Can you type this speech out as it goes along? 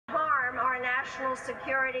national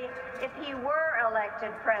security if he were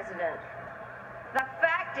elected president. The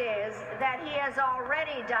fact is that he has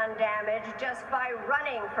already done damage just by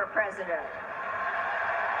running for president.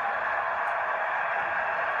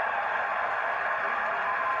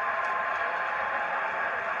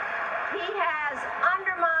 He has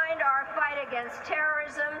undermined our fight against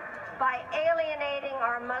terrorism by alienating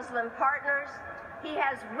our Muslim partners. He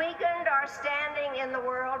has weakened our standing in the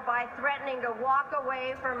world by threatening to walk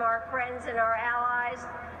away from our friends and our allies,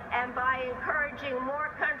 and by encouraging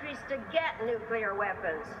more countries to get nuclear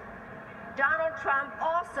weapons. Donald Trump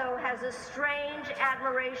also has a strange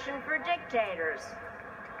admiration for dictators.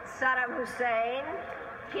 Saddam Hussein,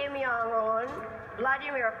 Kim Jong-un,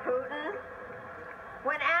 Vladimir Putin.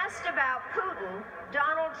 When asked about Putin,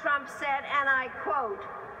 Donald Trump said, and I quote,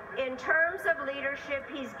 "In terms of leadership,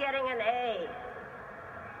 he's getting an A."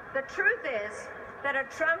 The truth is that a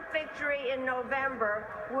Trump victory in November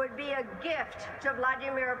would be a gift to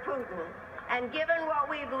Vladimir Putin. And given what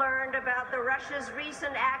we've learned about Russia's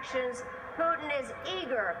recent actions, Putin is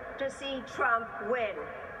eager to see Trump win.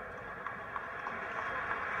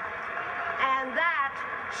 And that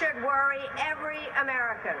should worry every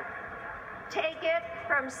American. Take it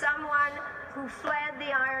from someone who fled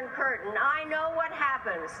the Iron Curtain. I know what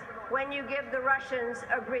happens when you give the Russians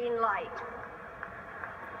a green light.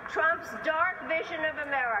 Trump's dark vision of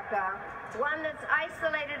America, one that's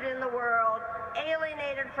isolated in the world,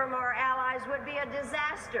 alienated from our allies, would be a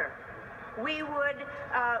disaster. We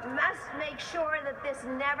must make sure that this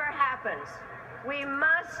never happens. We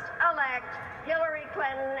must elect Hillary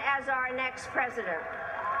Clinton as our next president.